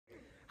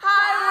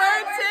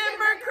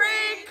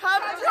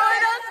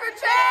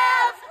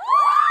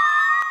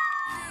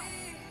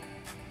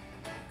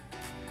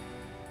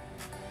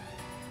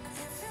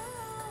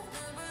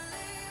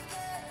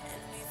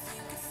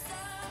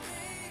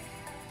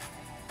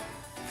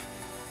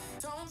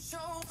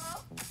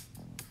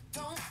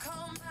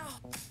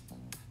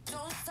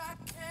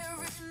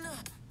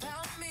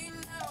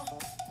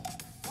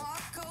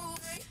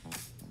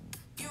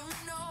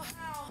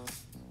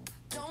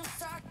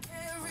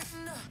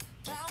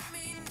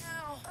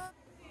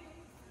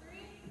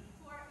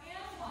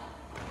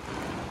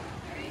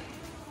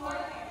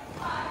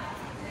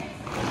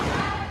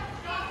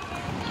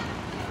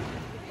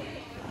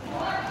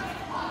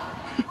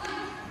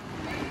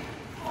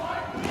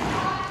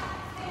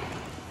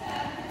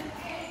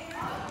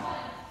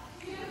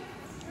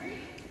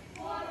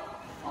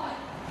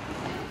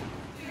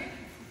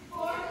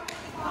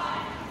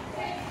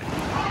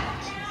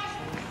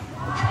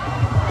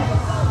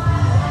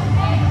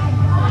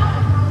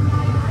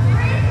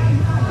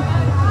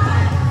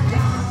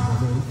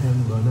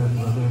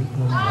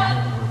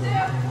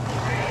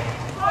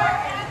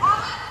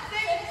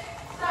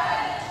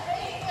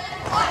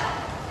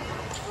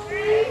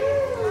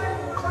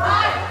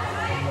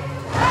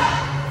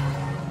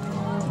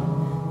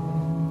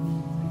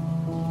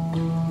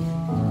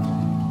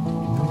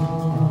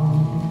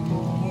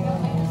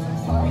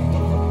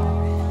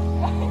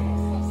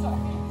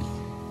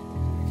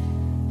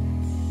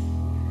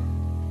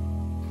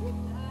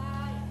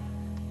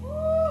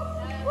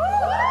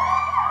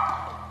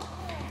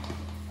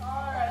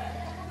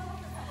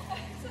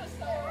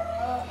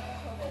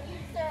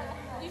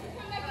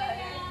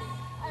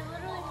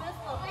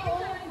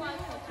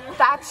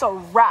That's a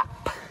wrap.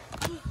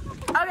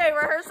 Okay,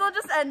 rehearsal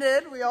just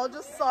ended. We all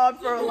just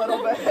sobbed for a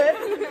little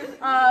bit.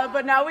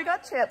 But now we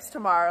got champs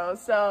tomorrow.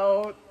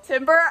 So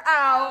Timber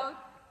out.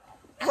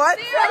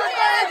 What's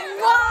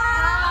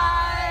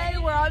Hi!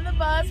 We're on the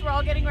bus. We're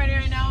all getting ready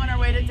right now on our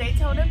way to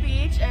Daytona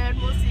Beach, and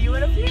we'll see you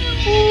in a few.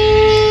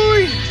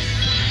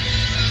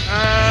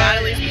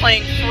 Natalie's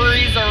playing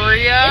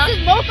Freezeria. This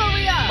is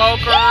Mocharia.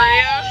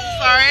 Mocharia.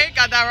 Sorry,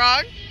 got that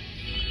wrong.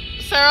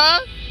 Sarah,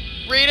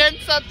 reading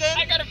something?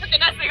 I got a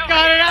freaking essay over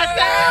here.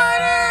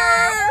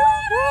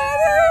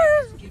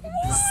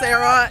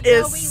 Sarah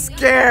is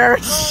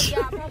scared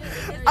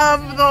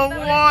of the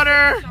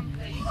water.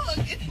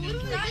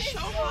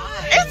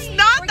 It's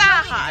not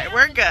that high.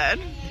 We're good.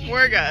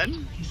 We're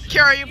good.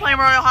 Kira, are you playing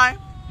Royal High?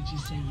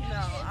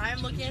 No, I'm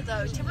looking at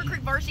the Timber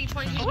Creek Varsity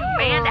 20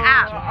 band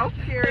app. Oh,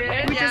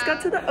 period. We just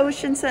got to the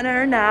Ocean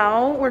Center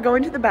now. We're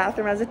going to the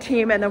bathroom as a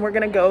team, and then we're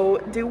gonna go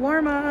do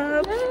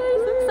warm-up. Yay,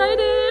 so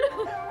excited.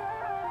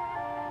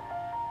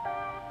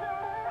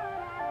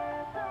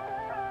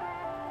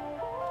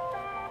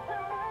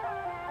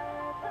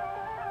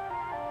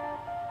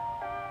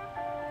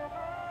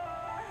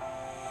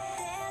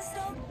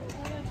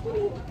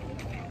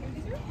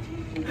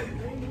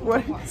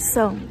 What?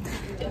 So,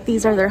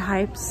 these are their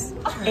hypes,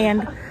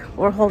 and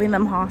we're holding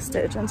them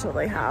hostage until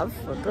they have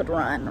a good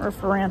run, or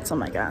for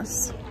ransom, I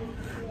guess.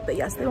 But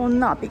yes, they will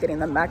not be getting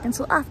them back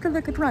until after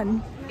the good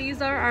run.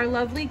 These are our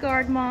lovely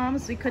guard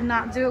moms. We could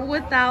not do it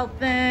without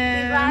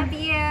them. We love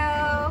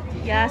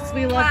you. Yes,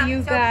 we love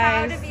you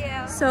guys. So proud of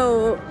you.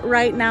 So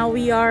right now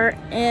we are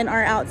in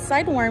our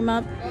outside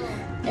warm-up,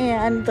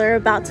 and they're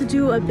about to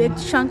do a big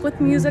chunk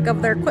with music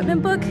of their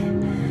equipment book.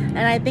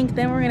 And I think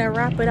then we're gonna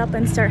wrap it up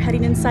and start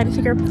heading inside to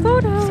take our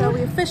photo. So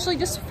we officially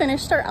just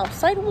finished our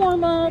outside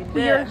warm-up.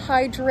 We are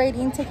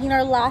hydrating, taking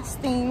our last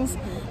things.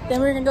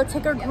 Then we're gonna go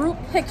take our group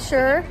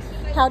picture.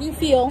 How do you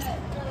feel?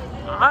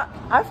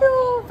 I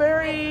feel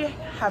very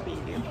happy.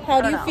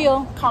 How do you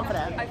feel?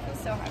 Confident. I feel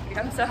so happy.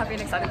 I'm so happy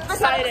and excited.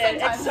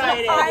 Excited,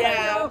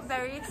 I feel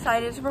very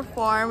excited to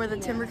perform with the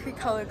Timber Creek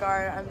Color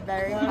Guard. I'm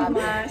very happy.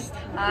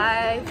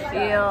 I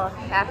feel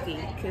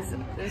happy because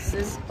this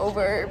is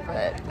over,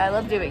 but I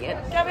love doing it.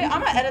 Gabby,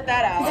 I'm gonna edit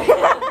that out.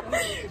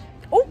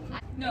 Oh!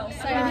 No,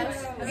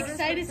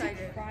 excited to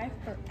cry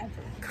forever.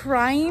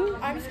 Crying?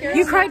 I'm scared.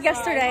 You cried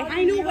yesterday.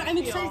 I know, but I'm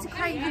excited to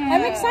cry even more.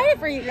 I'm excited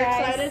for you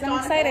guys. I'm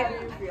excited.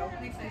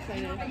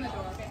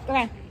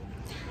 Okay.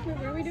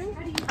 What are we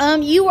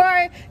doing? You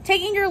are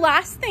taking your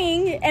last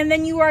thing, and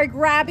then you are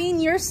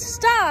grabbing your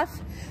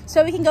stuff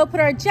so we can go put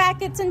our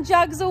jackets and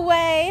jugs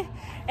away,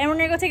 and we're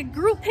gonna go take a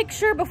group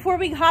picture before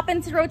we hop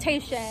into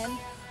rotation.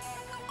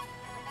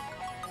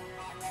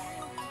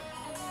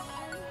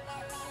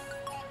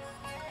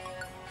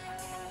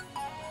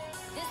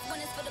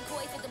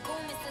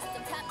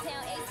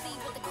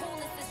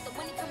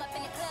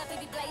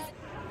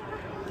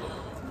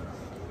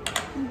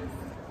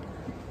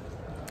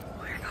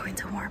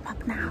 To warm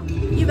up now.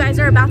 You guys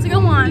are about to go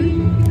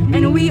on,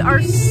 and we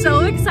are so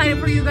excited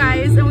for you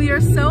guys, and we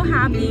are so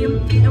happy,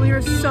 and we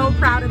are so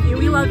proud of you.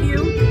 We love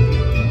you.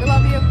 We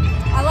love you.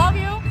 I love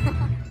you.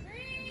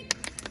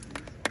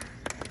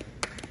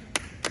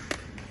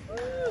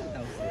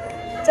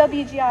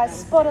 WGR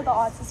Sport of the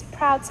Arts is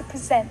proud to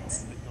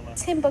present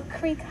Timber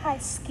Creek High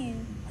School.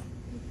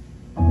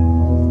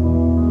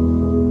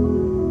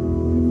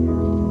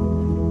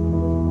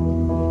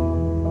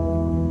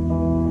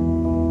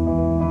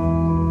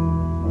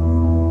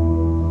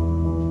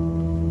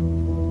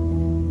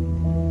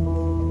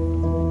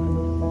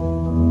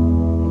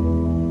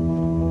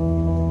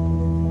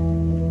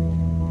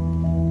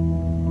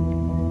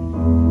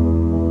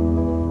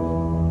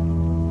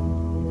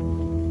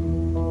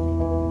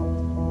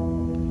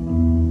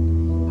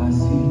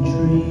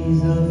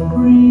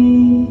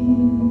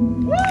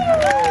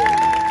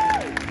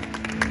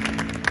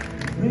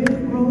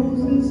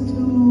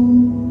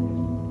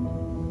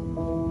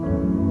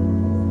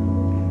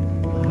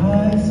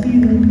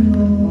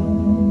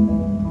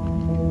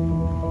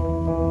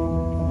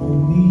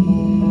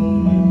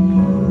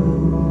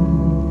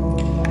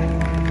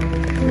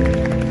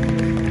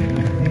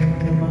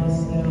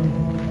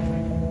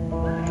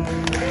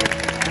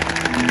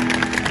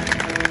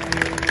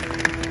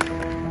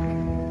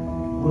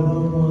 What a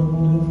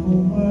wonderful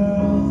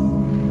world.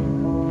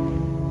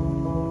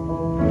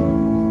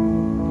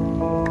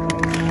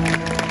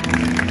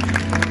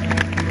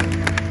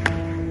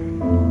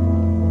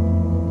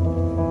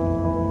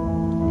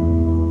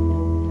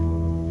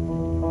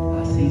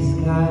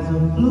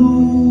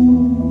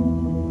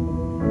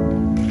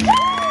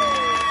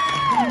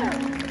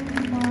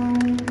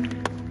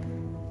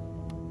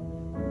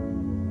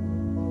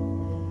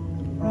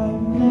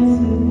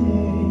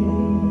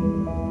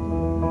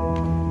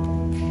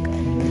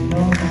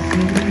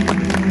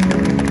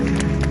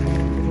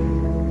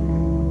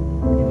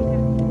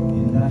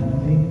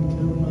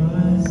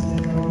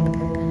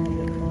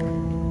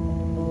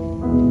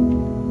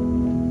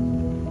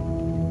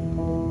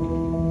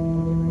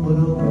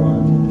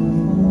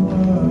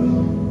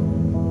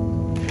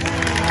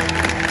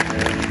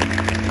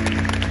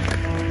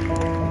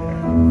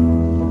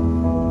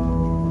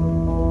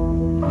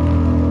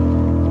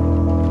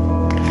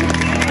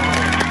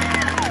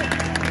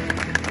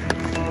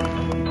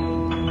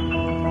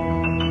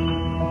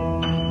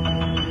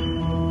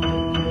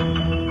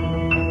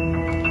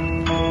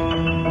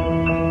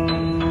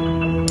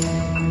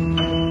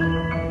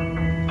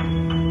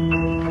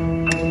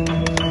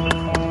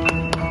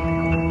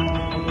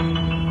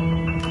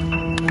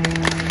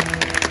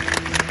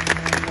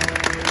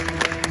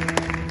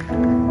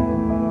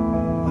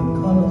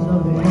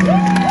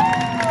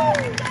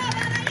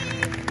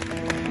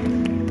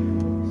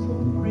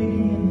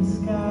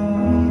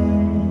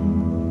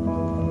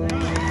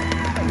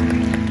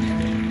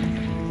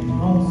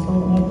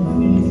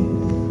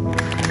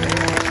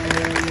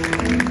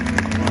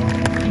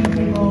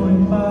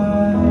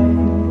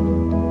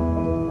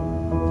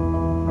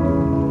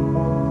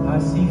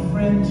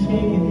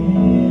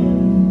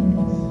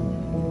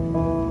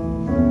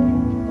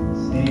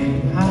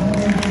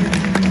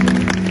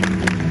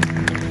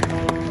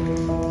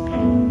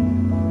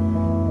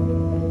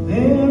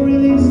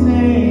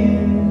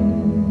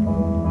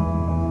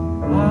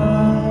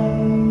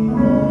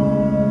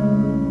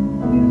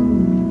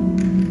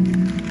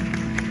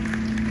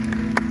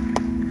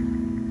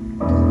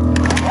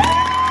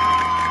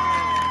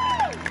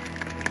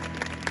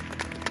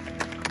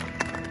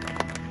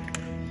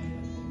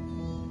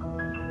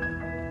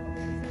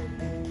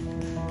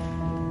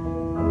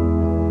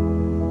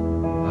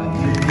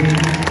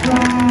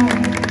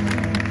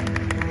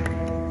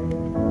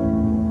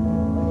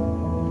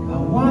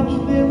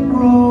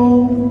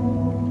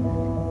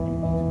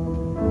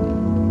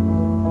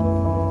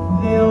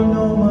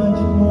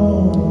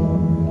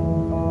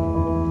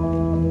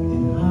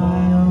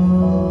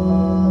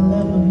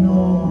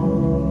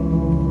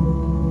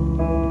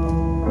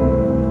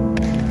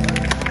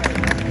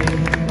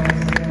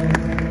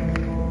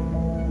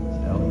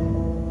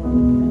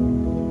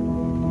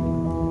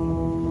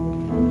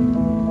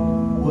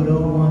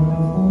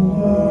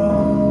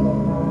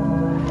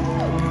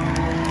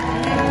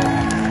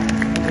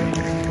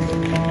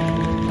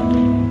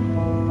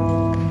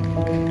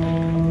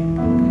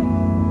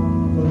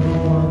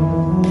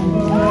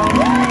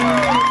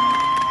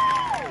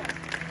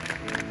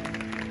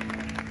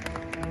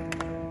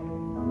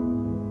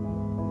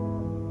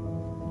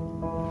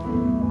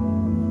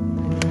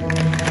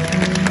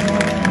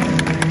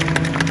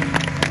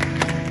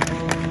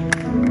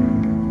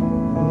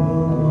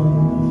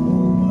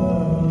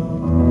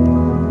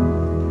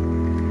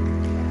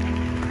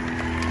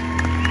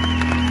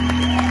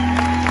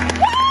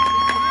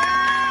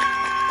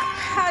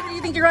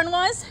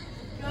 Was?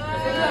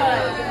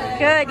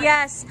 Good,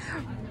 yes.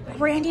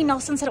 Randy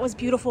Nelson said it was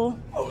beautiful.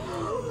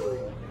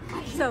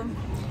 So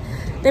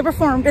they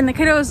performed, and the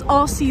kiddos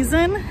all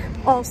season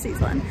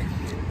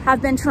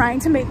have been trying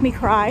to make me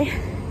cry,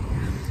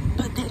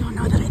 but they don't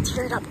know that I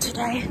teared up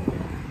today.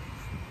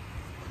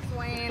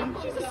 Wayne.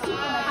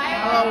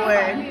 Oh,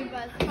 Wayne.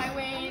 Hi,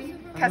 Wayne.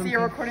 Cassie,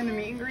 you're recording the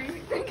meet and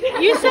greet?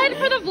 You said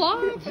for the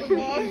vlog.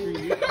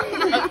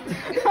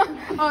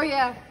 Oh,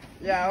 yeah.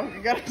 Yeah,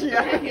 you got it.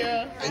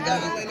 Yeah.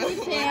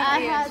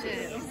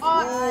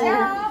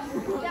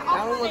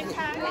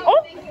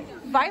 Oh,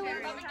 Violet.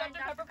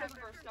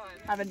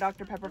 Having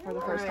Dr. Pepper for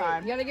the first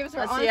time. You gotta give us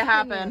our Let's see it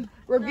happen.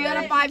 Review out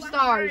of 5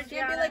 stars.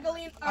 Can't be like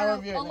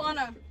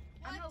Alana.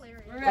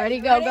 Ready,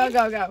 go, go,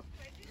 go, go.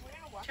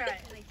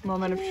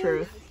 Moment of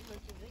truth.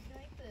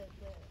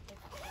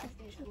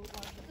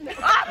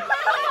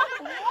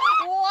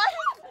 What?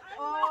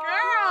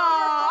 Girl!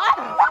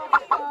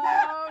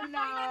 Oh,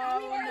 no.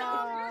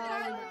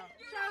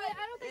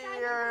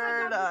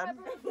 You're done.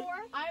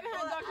 I haven't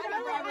had Dr.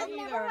 Pepper ever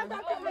either.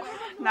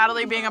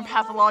 Natalie being a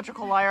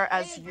pathological liar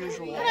as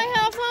usual. Can I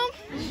have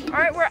some? All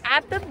right, we're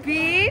at the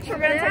beach. We're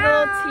gonna take a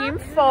little team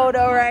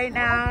photo right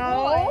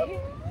now.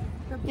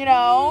 You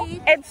know,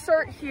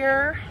 insert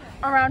here,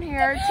 around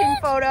here, team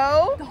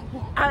photo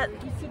at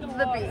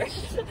the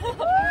beach.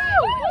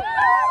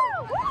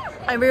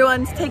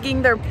 Everyone's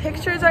taking their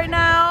pictures right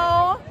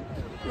now.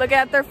 Look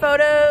at their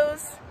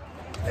photos.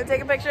 They're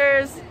taking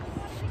pictures.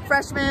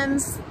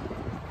 Freshmen's.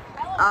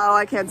 Oh,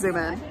 I can't zoom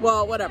in.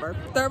 Well, whatever.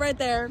 They're right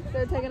there.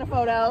 They're taking a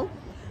photo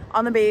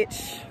on the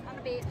beach.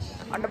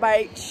 On the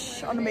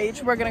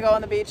beach. We're gonna go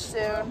on the beach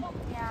soon.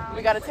 Yeah.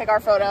 We gotta take our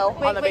photo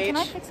on the beach. Can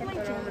I fix my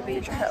on the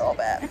beach a little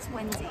bit. It's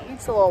windy.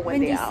 It's a little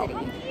windy out.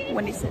 City.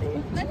 Windy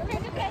City.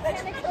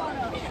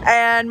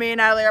 And me and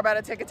Natalie are about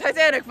to take a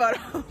Titanic photo.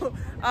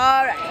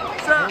 All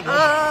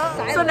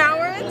right. So now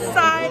we're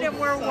inside and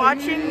we're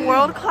watching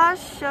world-class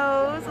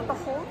shows with the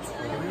whole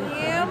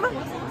team.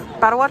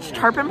 About to watch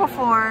Tarpon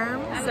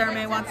perform. Sarah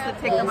May wants to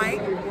take the mic.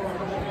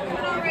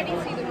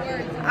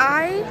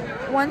 I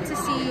want to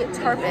see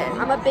Tarpon.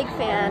 I'm a big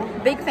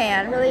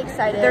fan. Really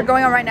excited. They're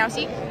going on right now.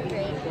 See?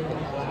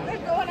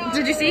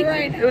 Did you see?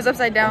 It was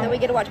upside down. And then we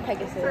get to watch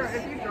Pegasus.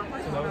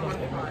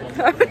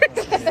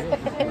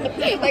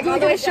 Like all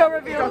the way show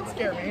reveal. Don't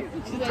scare me.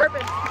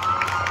 Tarpon.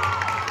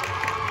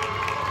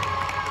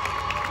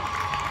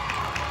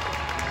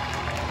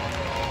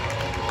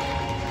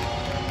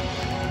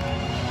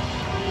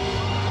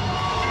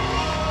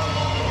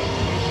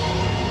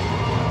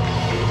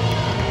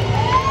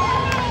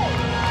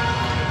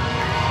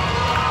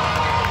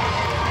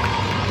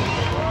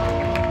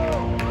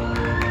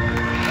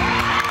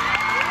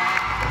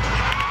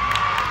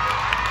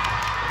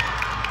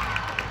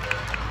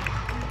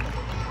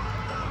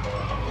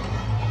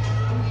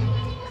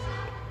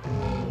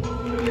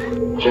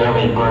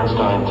 Jeremy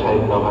Bernstein,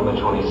 tape November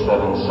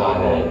 27,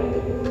 side A.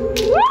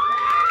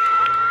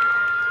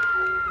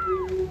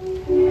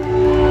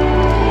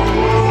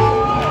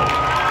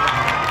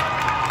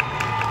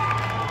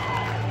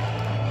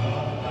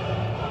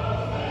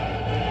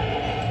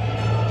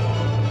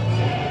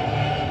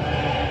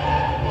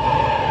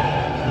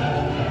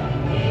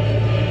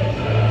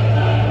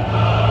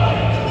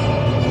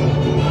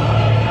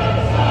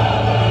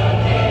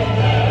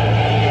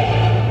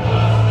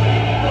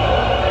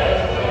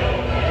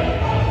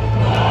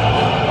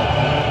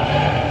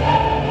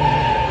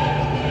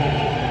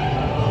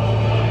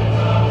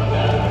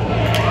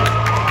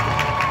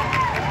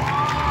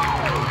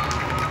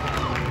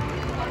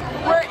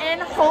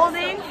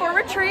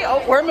 we?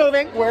 Oh, we're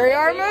moving. We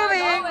are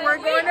moving. We're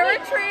going to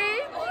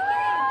retreat.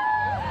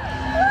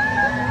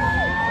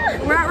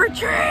 We're at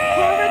retreat.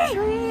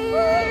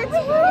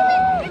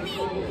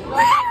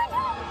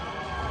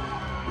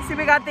 See,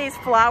 we got these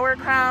flower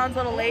crowns,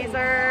 little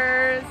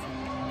lasers.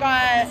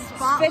 Got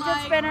fidget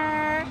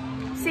spinner.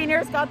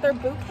 Seniors got their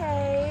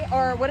bouquet,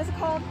 or what is it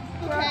called?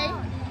 Bouquet.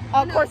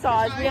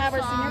 Corsage. We have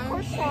our senior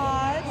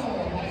corsage.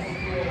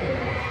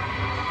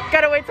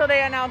 Gotta wait till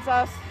they announce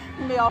us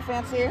and be all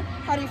fancy.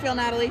 How do you feel,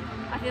 Natalie?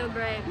 I feel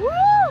great. Woo!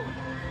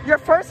 Your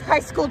first high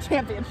school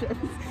championship.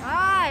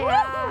 Ah,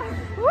 yeah.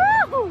 Woo!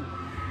 Oh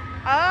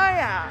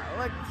yeah.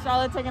 Look,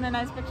 Charlotte taking a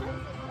nice picture.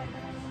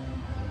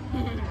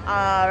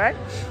 All right.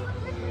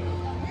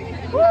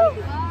 Woo!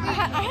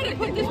 I had to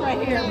put this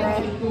right here, bro.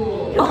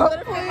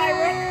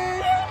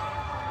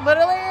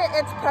 Literally,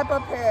 it's Peppa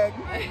Pig.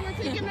 We're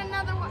taking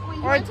another one. Wait,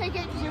 you want to take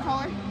it because you're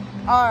taller?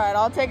 All right,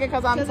 I'll take it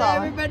because I'm tall.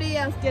 Everybody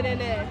else get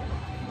in it.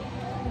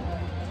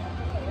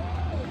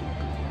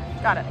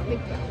 Got it.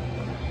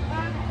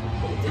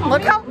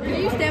 Look how.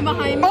 Can you stand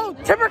behind me? Oh,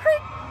 Timber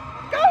Creek,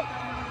 go!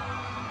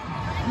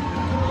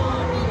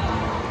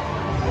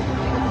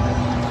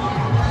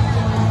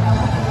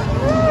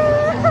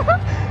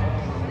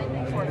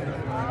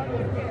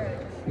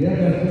 The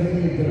FSCC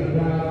is going to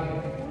proud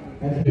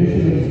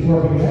exhibition of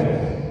sporting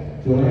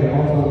events. Joanne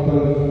also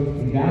coached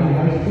Kigali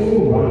High School,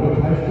 Rockwood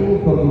High School,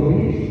 Cocoa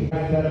Beach.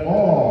 That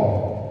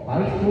all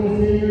high school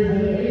seniors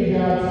and age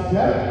out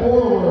step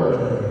forward.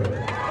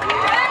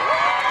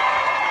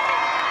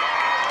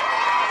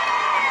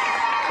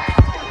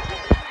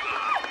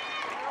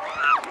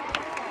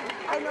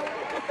 I know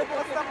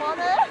what's stuff on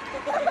it.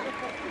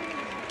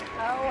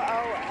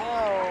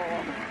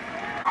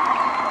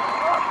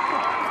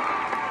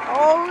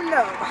 Oh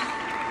no.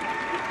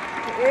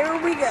 Here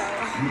we go.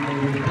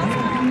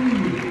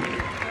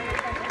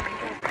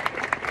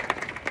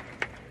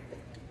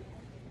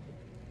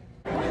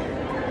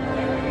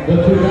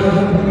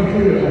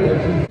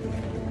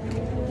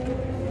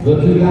 The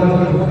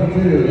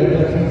 2022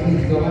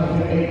 FFCC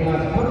Scholastic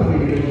A-Class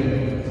Company Division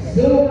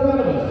Silver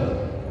Medalist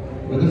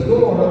with a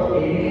score of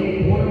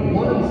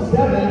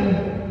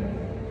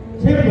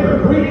 88.17, Timber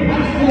Creek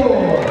High School.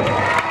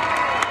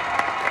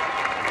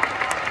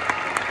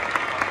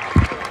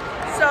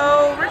 So,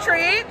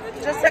 retreat.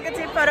 Just took a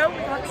team photo. We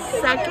got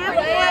second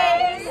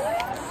place.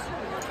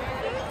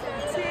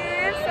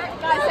 Cheers.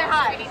 Guys, say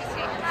hi.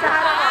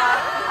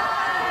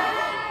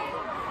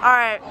 All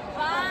right.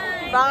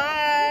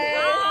 Bye.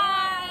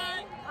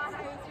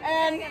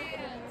 And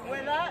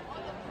with that,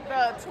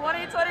 the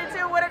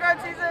 2022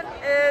 Winterguard season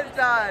is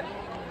done.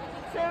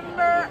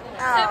 Timber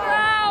out. Timber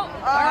out.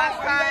 Last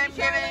time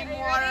giving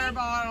water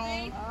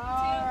bottles.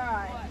 All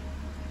right.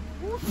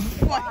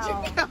 Watch it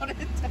count it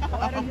down.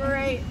 What a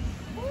great.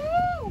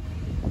 Woo!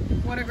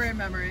 What a great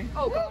memory.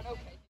 Oh, God,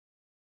 okay.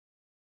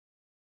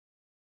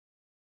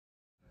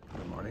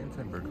 Good morning,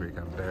 Timber Creek.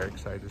 I'm very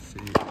excited to see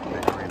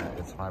the arena.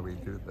 It's why we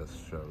do this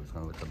show. It's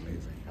going to look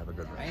amazing. Have a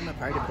good one. I am a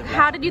part of the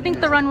How did you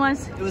think the run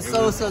was? It was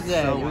so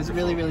good. It was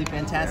really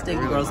fantastic.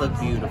 The girls look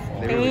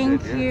beautiful.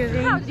 Thank you.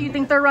 How do you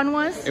think their run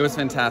was? It was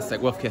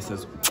fantastic. Wolf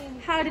kisses.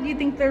 How did you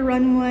think their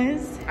run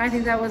was? I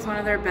think that was one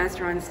of their best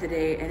runs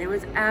today, and it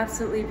was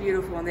absolutely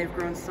beautiful, and they've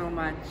grown so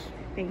much.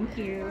 Thank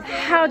you.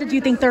 How did you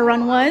think their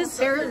run was?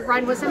 Their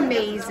run was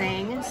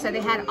amazing. So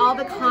they had all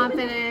the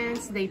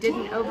confidence. They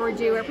didn't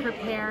overdo it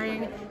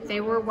preparing.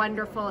 They were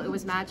wonderful. It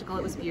was magical.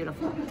 It was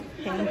beautiful.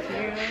 Thank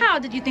you. How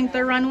did you think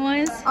their run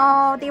was?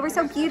 Oh, they were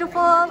so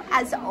beautiful.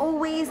 As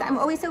always, I'm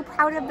always so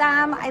proud of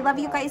them. I love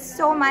you guys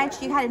so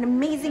much. You had an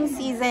amazing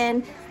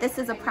season. This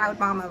is a proud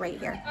mama right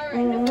here.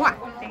 Mwah.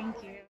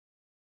 Thank you.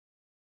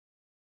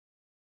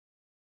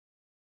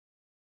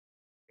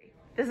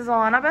 This is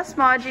Alana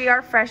Basmaji,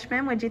 our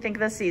freshman. What'd you think of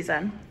the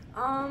season?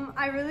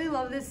 I really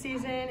love this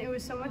season. It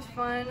was so much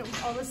fun.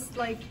 All this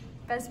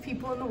best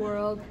people in the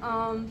world.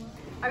 I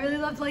really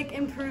loved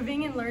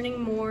improving and learning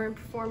more and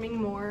performing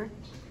more.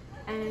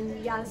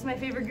 And yeah, this is my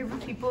favorite group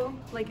of people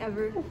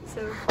ever.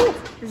 So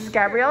this is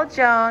Gabrielle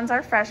Jones,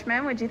 our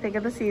freshman. What'd you think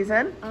of the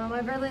season?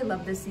 I really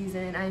love this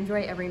season. I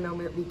enjoy every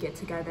moment we get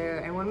together.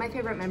 And one of my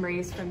favorite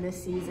memories from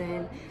this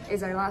season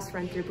is our last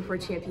run through before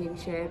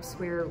championships,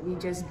 where we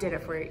just did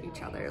it for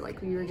each other.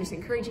 We were just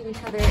encouraging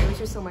each other. It was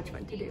just so much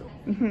fun to do.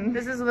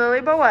 This is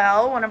Lily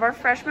Boel, one of our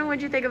freshmen.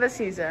 What'd you think of the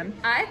season?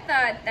 I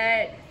thought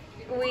that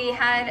we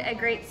had a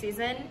great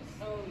season.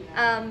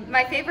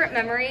 My favorite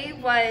memory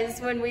was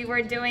when we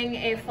were doing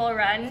a full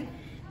run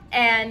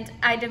and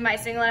I did my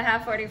single and a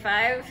half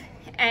 45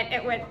 and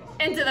it went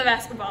into the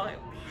basketball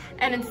hoop.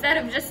 And instead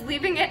of just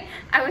leaving it,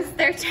 I was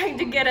there trying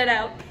to get it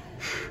out.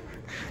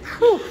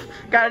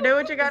 Gotta do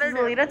what you gotta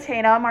do. Lita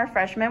Tatum, our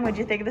freshman. What'd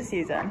you think of the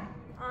season?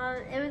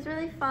 It was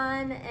really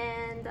fun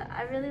and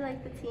I really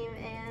liked the team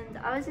and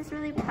I was just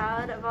really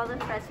proud of all the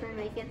freshmen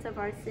making it to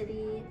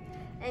varsity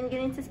and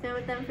getting to spend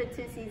with them for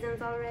 2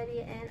 seasons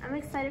already, and I'm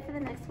excited for the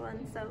next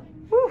one, so.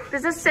 Woo.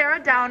 This is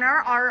Sarah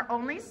Downer, our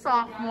only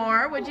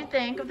sophomore. What'd you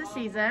think of the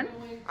season?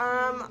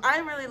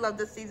 I really loved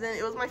this season.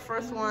 It was my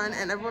first one,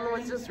 and everyone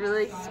was just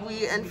really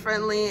sweet and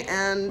friendly,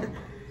 and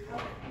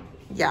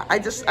Yeah,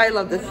 I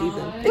love this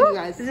season. Thank you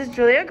guys. This is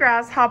Julia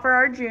Grasshopper,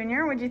 our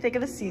junior. What did you think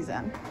of the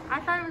season? I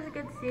thought it was a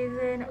good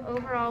season.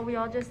 Overall, we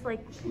all just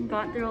like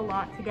got through a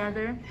lot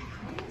together.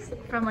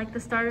 From like the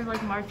start of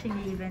like marching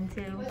even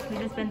too. We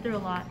just been through a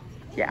lot.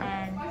 Yeah.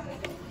 And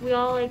we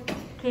all like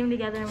came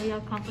together and we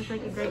accomplished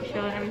like a great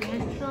show and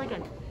everything. It's really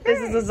good. This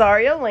is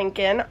Azaria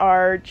Lincoln,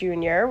 our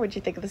junior. What did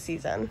you think of the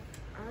season?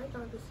 I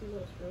thought the season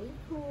was really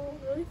cool,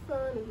 really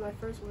fun. It was my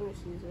first winter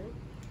season.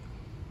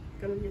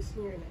 Gonna be a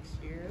senior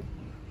next year.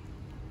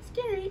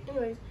 Scary.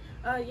 Anyways,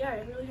 yeah,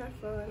 I really had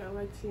fun. I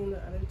liked seeing the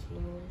other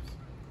teams.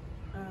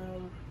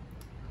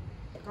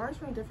 Guards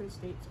from different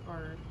states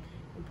are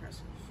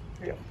impressive.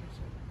 Very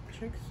impressive.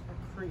 Tricks are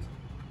crazy.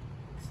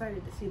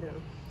 Excited to see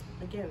them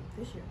again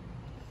this year.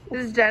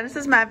 This is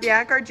Genesis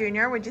Matviak, our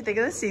junior. What'd you think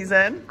of the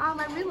season?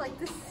 I really liked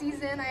this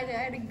season. I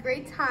had a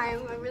great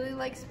time. I really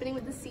like spending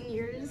with the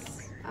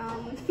seniors.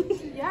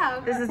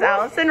 Yeah. This is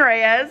Allison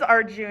Reyes,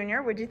 our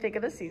junior. What'd you think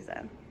of the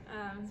season?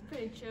 It's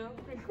pretty chill,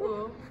 pretty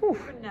cool,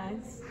 pretty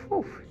nice.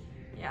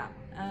 Yeah,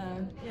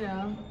 you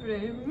know,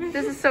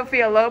 This is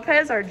Sophia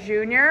Lopez, our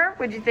junior.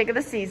 What'd you think of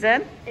the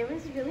season? It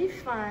was really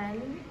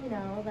fun, you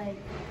know, like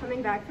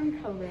coming back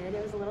from COVID,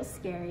 it was a little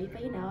scary,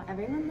 but you know,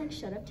 everyone like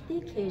showed up to the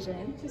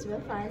occasion. It was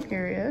real fun.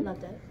 Period.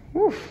 Loved it.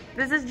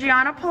 This is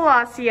Gianna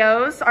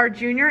Palacios, our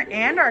junior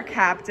and our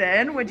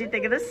captain. What'd you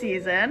think of the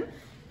season?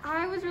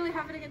 I was really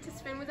happy to get to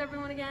spend with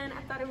everyone again.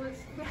 I thought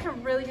we had a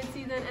really good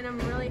season, and I'm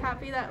really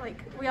happy that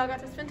like we all got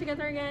to spend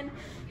together again.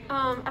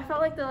 I felt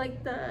like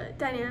the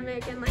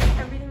dynamic and like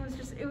everything was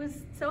just, it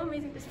was so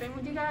amazing to spend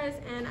with you guys,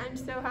 and I'm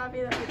so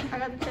happy that like, I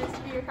got the chance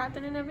to be your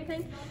captain and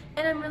everything.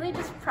 And I'm really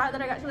just proud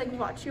that I got to like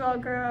watch you all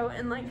grow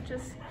and like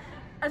just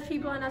as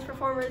people and as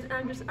performers. And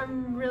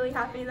I'm really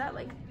happy that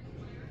like,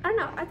 I don't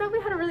know, I thought we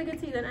had a really good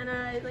season, and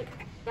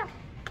yeah.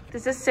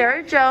 This is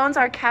Sarah Jones,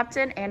 our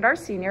captain and our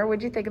senior.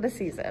 What'd you think of the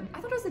season?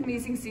 I thought it was an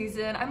amazing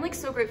season. I'm like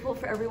so grateful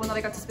for everyone that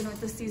I got to spend with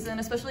this season,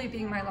 especially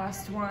being my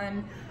last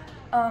one.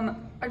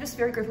 I'm just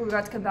very grateful we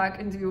got to come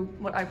back and do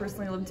what I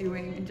personally love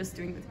doing and just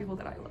doing with people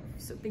that I love.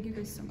 So thank you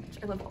guys so much.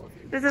 I love all of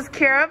you. This is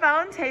Kira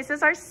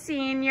Valentesis, our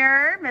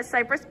senior, Miss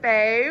Cypress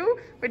Bay.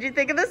 What'd you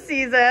think of the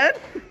season?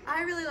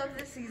 I really loved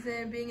this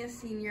season. Being a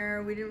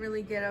senior, we didn't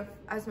really get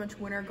as much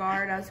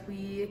Winterguard as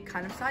we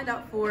kind of signed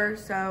up for.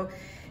 So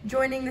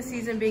joining the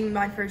season, being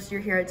my first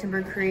year here at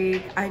Timber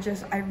Creek, I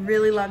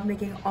really loved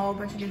making a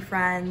bunch of new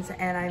friends,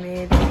 and I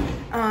made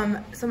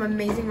some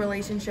amazing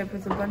relationships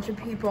with a bunch of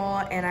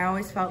people, and I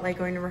always felt like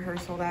going to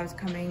rehearsal that I was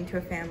coming to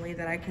a family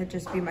that I could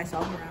just be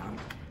myself around.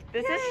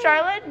 This is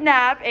Charlotte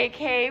Knapp,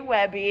 aka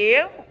Webby,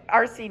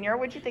 our senior.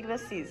 What'd you think of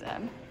this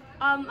season?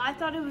 I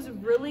thought it was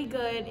really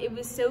good. It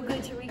was so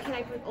good to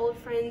reconnect with old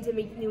friends and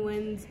make new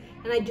ones,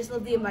 and I just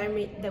love the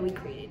environment that we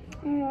created.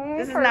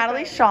 This is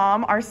Natalie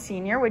Sham, our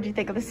senior. What'd you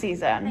think of the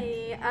season?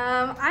 Hey,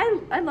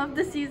 I love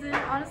this season,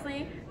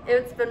 honestly.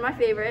 It's been my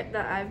favorite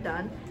that I've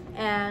done,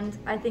 and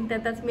I think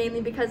that that's mainly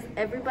because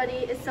everybody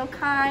is so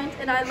kind,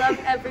 and I love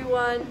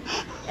everyone,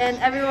 and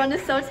everyone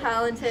is so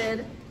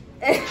talented.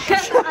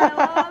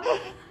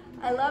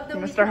 I love that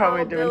we can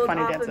all build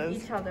off of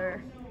each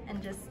other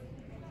and just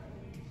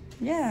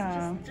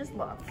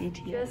love.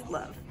 BTS. Just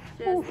love.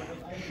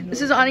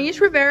 This is Anish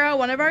Rivera,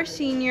 one of our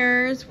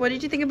seniors. What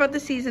did you think about the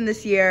season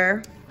this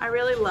year? I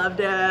really loved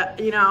it.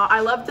 You know, I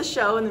loved the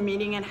show and the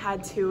meaning it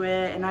had to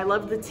it, and I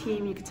loved the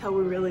team. You could tell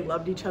we really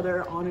loved each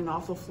other on and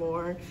off the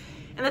floor.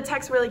 And the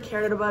techs really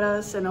cared about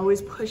us and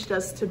always pushed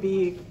us to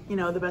be, you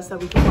know, the best that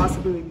we could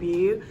possibly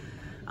be.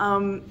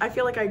 I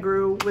feel like I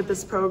grew with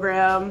this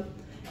program,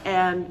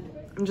 and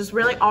I'm just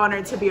really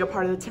honored to be a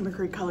part of the Timber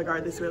Creek Color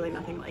Guard. There's really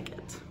nothing like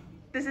it.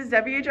 This is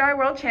WHI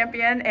World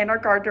Champion and our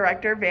guard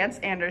director, Vance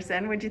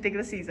Anderson. What did you think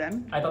of the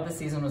season? I thought the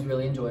season was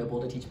really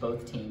enjoyable to teach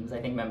both teams. I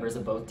think members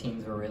of both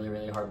teams were really,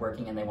 really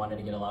hardworking, and they wanted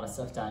to get a lot of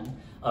stuff done.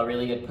 A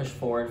really good push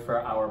forward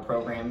for our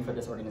program for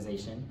this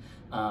organization.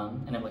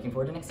 And I'm looking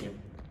forward to next year.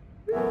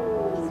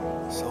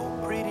 So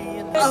pretty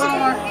in the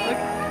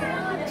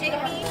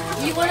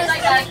You want to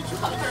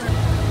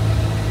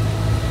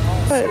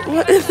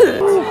What is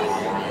it?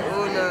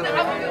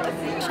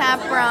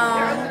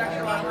 Chaperone.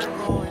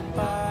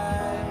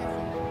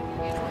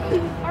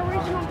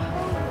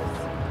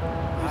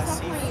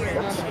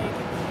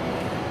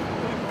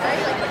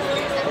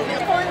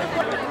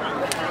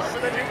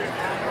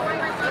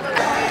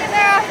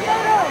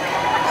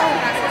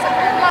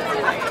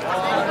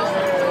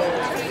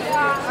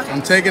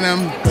 I'm taking them.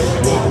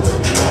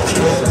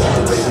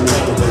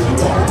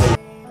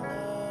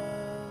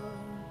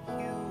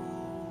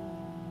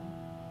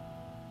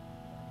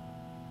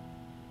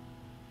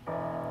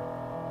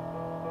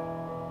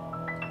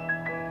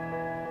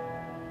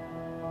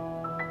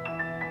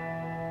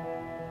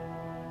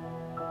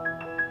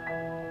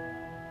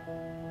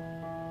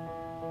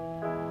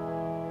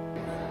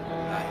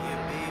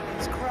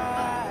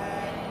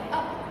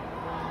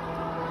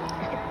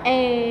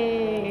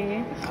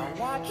 Hey.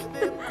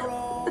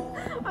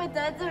 My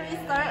dad's a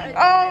restart.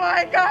 Oh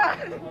my god.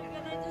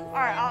 All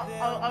right,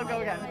 I'll go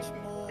again.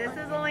 This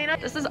is Alina.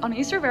 This is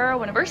Anish Rivera,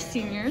 one of our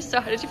seniors. So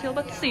how did you feel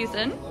about the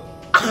season?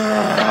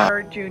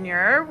 Our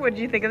junior, what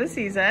did you think of the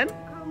season?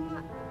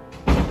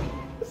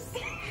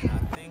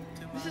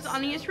 This is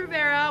Anias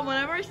Rivera,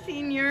 one of our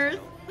seniors.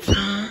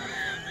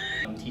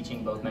 I'm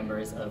teaching both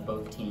members of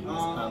both teams.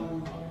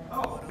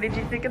 What did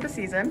you think of the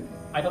season?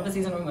 I thought the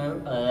season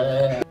went